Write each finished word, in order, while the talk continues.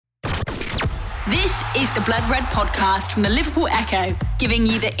This is the Blood Red podcast from the Liverpool Echo, giving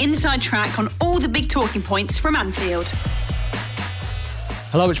you the inside track on all the big talking points from Anfield.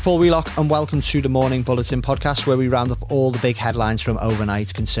 Hello, it's Paul Wheelock and welcome to the Morning Bulletin podcast, where we round up all the big headlines from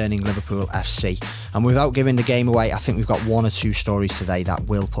overnight concerning Liverpool FC. And without giving the game away, I think we've got one or two stories today that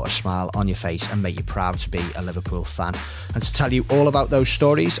will put a smile on your face and make you proud to be a Liverpool fan. And to tell you all about those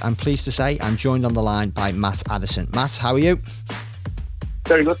stories, I'm pleased to say I'm joined on the line by Matt Addison. Matt, how are you?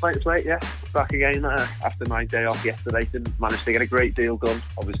 Very good, thanks, mate. Yeah, back again after my day off yesterday. Didn't manage to get a great deal done,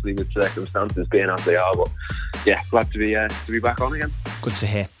 obviously with circumstances being as they are. But yeah, glad to be back on again. Good to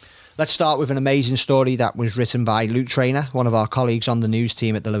hear. Let's start with an amazing story that was written by Luke Trainer, one of our colleagues on the news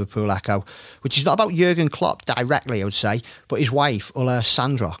team at the Liverpool Echo, which is not about Jurgen Klopp directly, I would say, but his wife, Ulla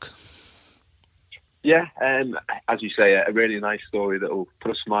Sandrock. Yeah, as you say, a really nice story that will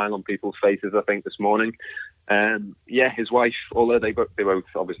put a smile on people's faces, I think, this morning. His wife, Ulla, they both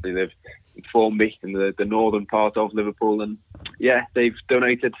obviously they've informed me in the northern part of Liverpool, and yeah, they've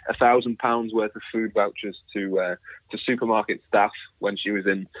donated £1,000 worth of food vouchers to supermarket staff. When she was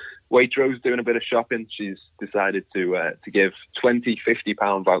in Waitrose doing a bit of shopping, she's decided to give 20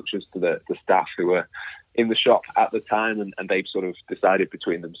 £50 vouchers to the staff who were in the shop at the time, and they've sort of decided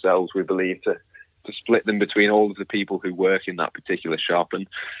between themselves, we believe, to split them between all of the people who work in that particular shop. And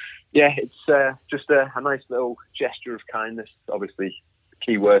yeah, it's just a nice little gesture of kindness. Obviously,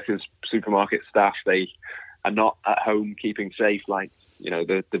 key workers, supermarket staff, they are not at home keeping safe like,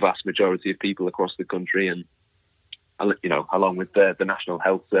 the vast majority of people across the country. And, along with the National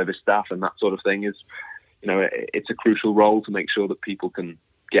Health Service staff and that sort of thing is, it's a crucial role to make sure that people can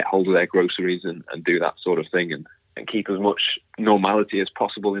get hold of their groceries and do that sort of thing and keep as much normality as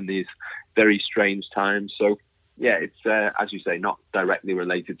possible in these very strange times. So, yeah, it's, as you say, not directly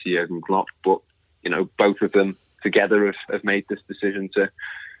related to Jurgen Klopp, but, both of them together have made this decision to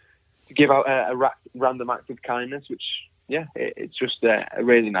give out a random act of kindness, which, yeah, it's just a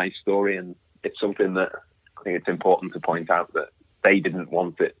really nice story. And it's something that I think it's important to point out that they didn't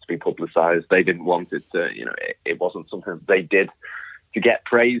want it to be publicised. They didn't want it to, it wasn't something that they did to get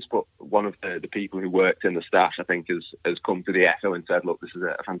praise, but one of the people who worked in the staff, I think, has come to the Echo and said, look, this is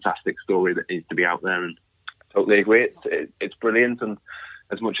a fantastic story that needs to be out there. And totally agree. It's brilliant. And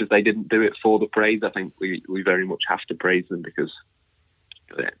as much as they didn't do it for the praise, I think we very much have to praise them because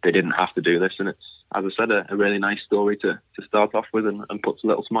they didn't have to do this. And it's, as I said, a really nice story to start off with and puts a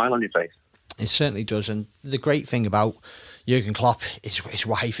little smile on your face. It certainly does. And the great thing about Jurgen Klopp, his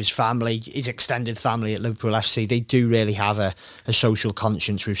wife, his family, his extended family at Liverpool FC, they do really have a social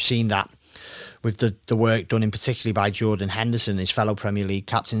conscience. We've seen that with the work done in particularly by Jordan Henderson, his fellow Premier League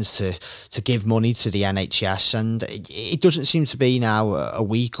captains, to give money to the NHS. And it doesn't seem to be now a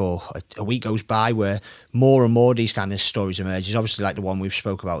week goes by where more and more of these kind of stories emerges, obviously like the one we've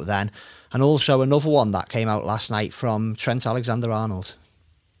spoke about then. And also another one that came out last night from Trent Alexander-Arnold.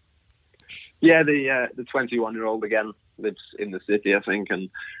 Yeah, the 21-year-old again lives in the city, I think, and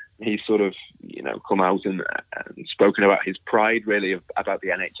he's sort of, come out and spoken about his pride, really, about the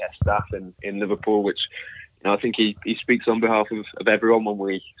NHS staff in Liverpool, which, I think he speaks on behalf of everyone when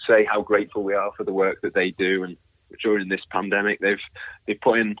we say how grateful we are for the work that they do. And during this pandemic, they've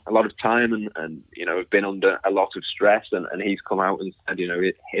put in a lot of time and have been under a lot of stress. And he's come out and said,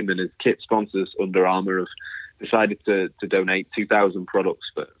 him and his kit sponsors, Under Armour, have decided to donate 2,000 products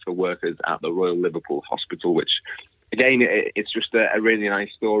for workers at the Royal Liverpool Hospital, which, again, it's just a really nice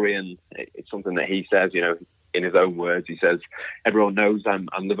story. And it's something that he says, in his own words, he says, everyone knows I'm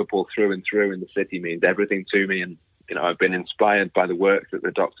Liverpool through and through, and the city means everything to me. And, I've been inspired by the work that the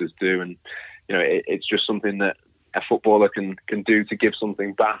doctors do. And, it's just something that a footballer can do to give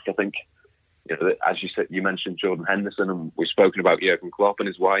something back. I think, as you said, you mentioned Jordan Henderson, and we've spoken about Jurgen Klopp and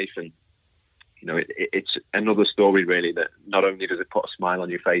his wife, and it's another story, really, that not only does it put a smile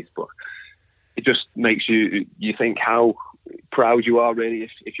on your face, but it just makes you think how proud you are, really,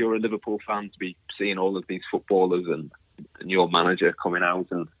 if you're a Liverpool fan, to be seeing all of these footballers and your manager coming out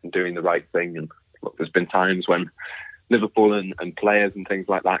and doing the right thing. And look, there's been times when Liverpool and players and things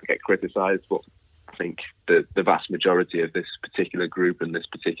like that get criticised, but I think the vast majority of this particular group and this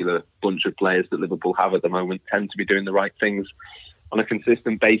particular bunch of players that Liverpool have at the moment tend to be doing the right things on a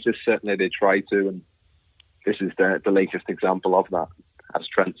consistent basis. Certainly they try to, and this is the latest example of that. As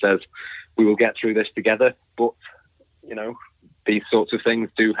Trent says, we will get through this together, but these sorts of things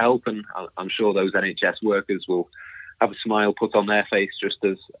do help, and I'm sure those NHS workers will have a smile put on their face just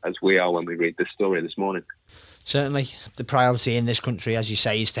as we are when we read this story this morning. Certainly the priority in this country, as you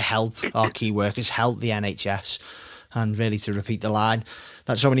say, is to help our key workers, help the NHS. and really to repeat the line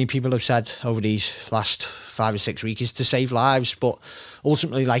that so many people have said over these last 5 or 6 weeks, is to save lives. But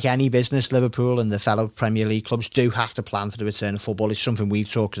ultimately, like any business, Liverpool and the fellow Premier League clubs do have to plan for the return of football. It's something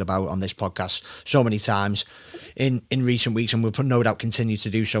we've talked about on this podcast so many times in recent weeks, and we'll no doubt continue to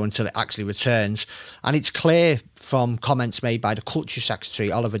do so until it actually returns. And it's clear from comments made by the Culture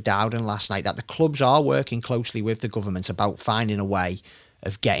Secretary, Oliver Dowden, last night, that the clubs are working closely with the government about finding a way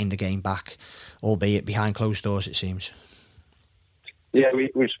of getting the game back, albeit behind closed doors, it seems. Yeah,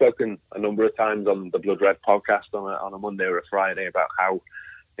 we've spoken a number of times on the Blood Red podcast on a Monday or a Friday about how,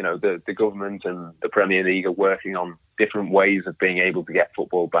 you know, the government and the Premier League are working on different ways of being able to get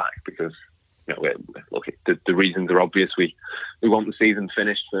football back, because, you know, look, the reasons are obvious. We want the season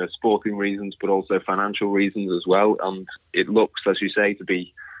finished for sporting reasons, but also financial reasons as well. And it looks, as you say, to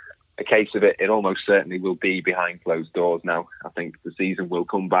be a case of it. It almost certainly will be behind closed doors now. I think the season will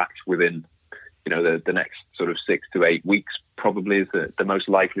come back within, you know, the next sort of 6 to 8 weeks probably is the most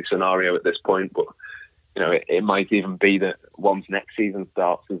likely scenario at this point. But, you know, it might even be that once next season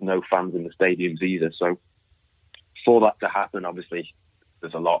starts, there's no fans in the stadiums either. So for that to happen, obviously,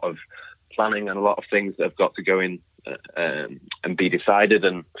 there's a lot of planning and a lot of things that have got to go in and be decided,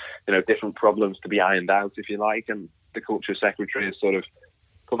 and, you know, different problems to be ironed out, if you like. And the Culture Secretary has sort of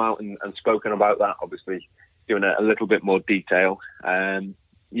come out and spoken about that, obviously given a little bit more detail.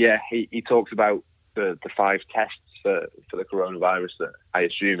 He talks about the 5 tests for the coronavirus that I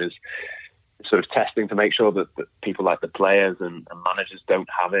assume is sort of testing to make sure that people like the players and managers don't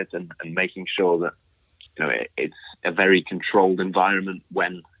have it, and making sure that, you know, it's a very controlled environment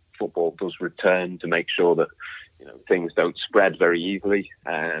when football does return, to make sure that, you know, things don't spread very easily.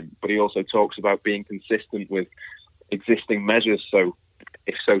 But he also talks about being consistent with existing measures. So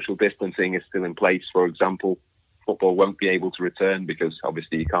if social distancing is still in place, for example, football won't be able to return, because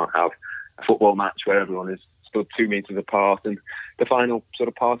obviously you can't have a football match where everyone is stood 2 meters apart. And the final sort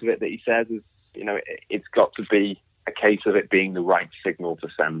of part of it that he says is, you know, it's got to be a case of it being the right signal to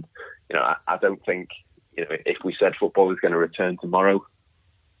send. You know, I don't think, you know, if we said football is going to return tomorrow,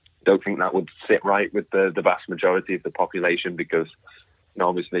 I don't think that would sit right with the vast majority of the population, because, you know,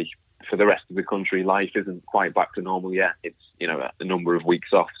 obviously for the rest of the country, life isn't quite back to normal yet. It's, you know, a number of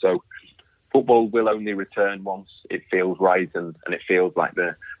weeks off. So football will only return once it feels right and it feels like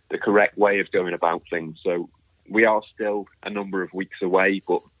the correct way of going about things. So we are still a number of weeks away,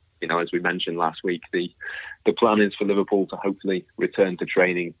 but, you know, as we mentioned last week, the plan is for Liverpool to hopefully return to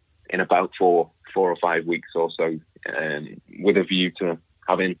training in about 4 or 5 weeks or so, with a view to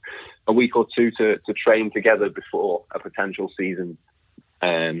having a week or two to train together before a potential season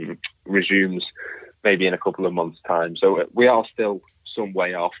resumes, maybe in a couple of months' time. So we are still some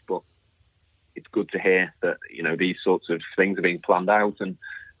way off, but it's good to hear that, you know, these sorts of things are being planned out, and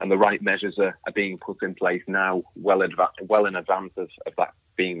the right measures are being put in place now, well in advance of that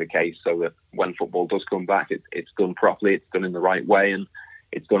being the case, so that when football does come back, it's done properly, it's done in the right way, and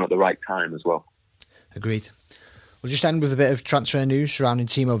it's done at the right time as well. Agreed. We'll just end with a bit of transfer news surrounding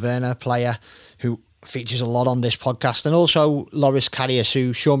Timo Werner, player who features a lot on this podcast, and also Loris Karius,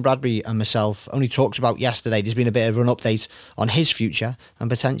 who Sean Bradbury and myself only talked about yesterday. There's been a bit of an update on his future and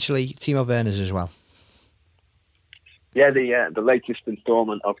potentially Timo Werner's as well. Yeah, the latest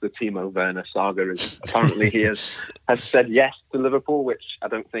instalment of the Timo Werner saga is apparently he has said yes to Liverpool, which I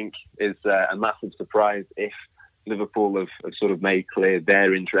don't think is a massive surprise. If Liverpool have sort of made clear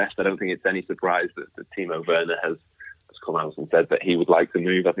their interest, I don't think it's any surprise that Timo Werner has come out and said that he would like to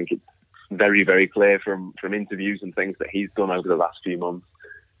move. I think it's very, very clear from interviews and things that he's done over the last few months,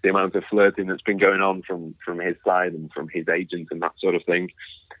 the amount of flirting that's been going on from his side and from his agent and that sort of thing.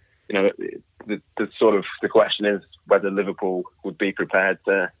 You know, the question is whether Liverpool would be prepared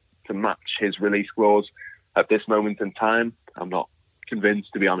to match his release clause at this moment in time. I'm not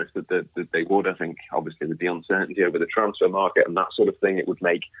convinced, to be honest, that they would. I think, obviously, with the uncertainty over the transfer market and that sort of thing, it would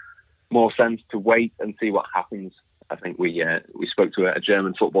make more sense to wait and see what happens. I think we spoke to a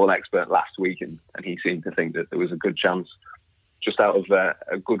German football expert last week, and he seemed to think that there was a good chance, just out of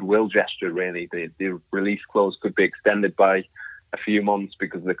a goodwill gesture, really, the release clause could be extended by a few months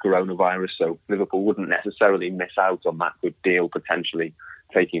because of the coronavirus. So Liverpool wouldn't necessarily miss out on that good deal potentially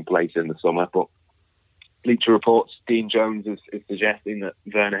taking place in the summer. But Bleacher Report's Dean Jones is suggesting that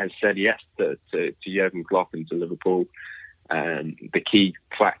Werner has said yes to Jurgen Klopp and to Liverpool. The key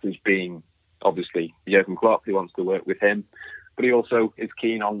factors being, obviously, Jurgen Klopp, who wants to work with him, but he also is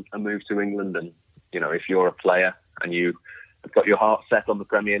keen on a move to England. And, you know, if you're a player and you have got your heart set on the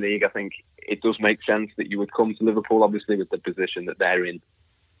Premier League, I think it does make sense that you would come to Liverpool, obviously, with the position that they're in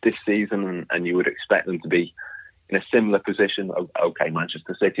this season, and you would expect them to be, in a similar position. Okay,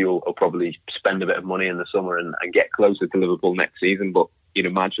 Manchester City will probably spend a bit of money in the summer and get closer to Liverpool next season, but you'd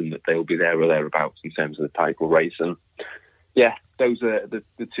imagine that they'll be there or thereabouts in terms of the title race. And yeah, those are the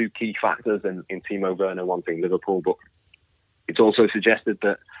two key factors in Timo Werner wanting Liverpool. But it's also suggested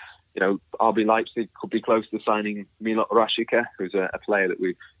that, RB Leipzig could be close to signing Milot Rashica, who's a player that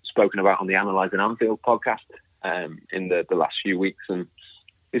we've spoken about on the Analysing Anfield podcast in the last few weeks, and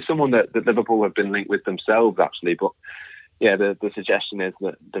is someone that Liverpool have been linked with themselves, actually. But yeah, the suggestion is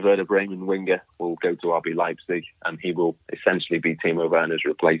that the Werder Bremen winger will go to RB Leipzig, and he will essentially be Timo Werner's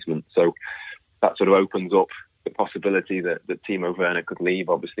replacement. So that sort of opens up the possibility that Timo Werner could leave.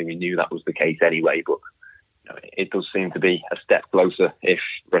 Obviously, we knew that was the case anyway, but it does seem to be a step closer if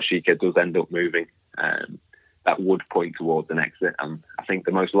Rashica does end up moving. That would point towards an exit. And I think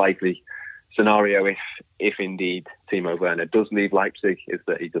the most likely scenario, if indeed Timo Werner does leave Leipzig, is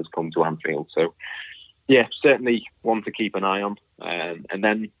that he does come to Anfield. So, yeah, certainly one to keep an eye on. And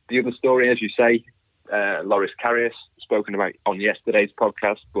then the other story, as you say, Loris Karius, spoken about on yesterday's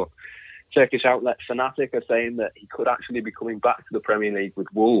podcast, but Turkish outlet Fanatic are saying that he could actually be coming back to the Premier League with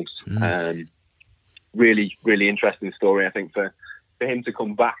Wolves. Really, really interesting story, I think, for him to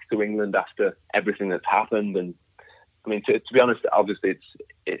come back to England after everything that's happened. And I mean, to be honest, obviously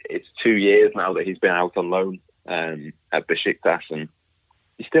it's 2 years now that he's been out on loan at Besiktas, and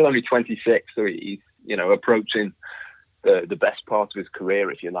he's still only 26, so he's approaching the best part of his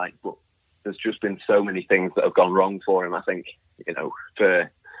career, if you like. But there's just been so many things that have gone wrong for him. I think for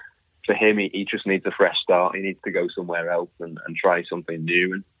him, he just needs a fresh start. He needs to go somewhere else and try something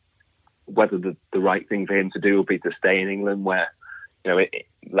new. And whether the right thing for him to do will be to stay in England, where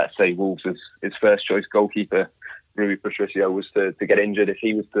let's say Wolves' his first choice goalkeeper Rui Patricio was to get injured. If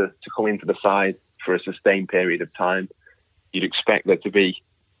he was to come into the side for a sustained period of time, you'd expect there to be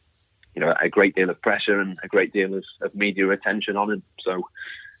a great deal of pressure and a great deal of media attention on him. So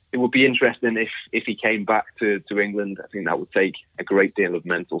it would be interesting if he came back to England. I think that would take a great deal of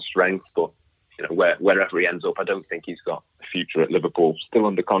mental strength, but wherever he ends up, I don't think he's got a future at Liverpool. Still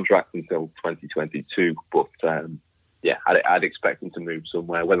under contract until 2022, but I'd expect him to move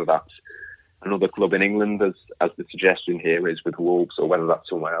somewhere, whether that's another club in England, as the suggestion here is with Wolves, or whether that's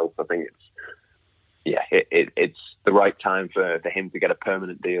somewhere else. I think it's the right time for him to get a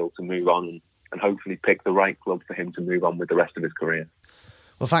permanent deal to move on and hopefully pick the right club for him to move on with the rest of his career.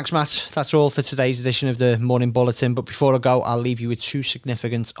 Well, thanks, Matt. That's all for today's edition of the Morning Bulletin. But before I go, I'll leave you with two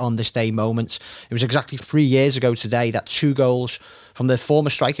significant on-this-day moments. It was exactly 3 years ago today that 2 goals from the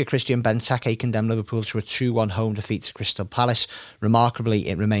former striker Christian Benteke condemned Liverpool to a 2-1 home defeat to Crystal Palace. Remarkably,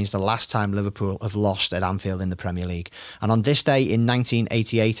 it remains the last time Liverpool have lost at Anfield in the Premier League. And on this day in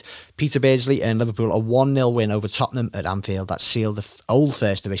 1988, Peter Beardsley earned Liverpool a 1-0 win over Tottenham at Anfield that sealed the old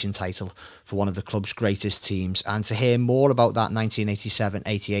First Division title for one of the club's greatest teams. And to hear more about that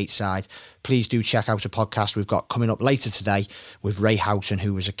 1987-88 side, please do check out a podcast we've got coming up later today with Ray Houghton,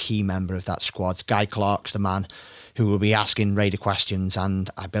 who was a key member of that squad. Guy Clark's the man who will be asking Raider questions, and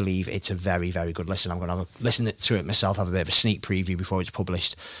I believe it's a very, very good listen. I'm going to have a listen to it myself, have a bit of a sneak preview before it's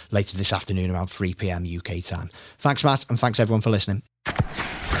published later this afternoon around 3 p.m. UK time. Thanks, Matt, and thanks everyone for listening.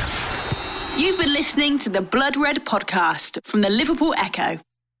 You've been listening to the Blood Red podcast from the Liverpool Echo.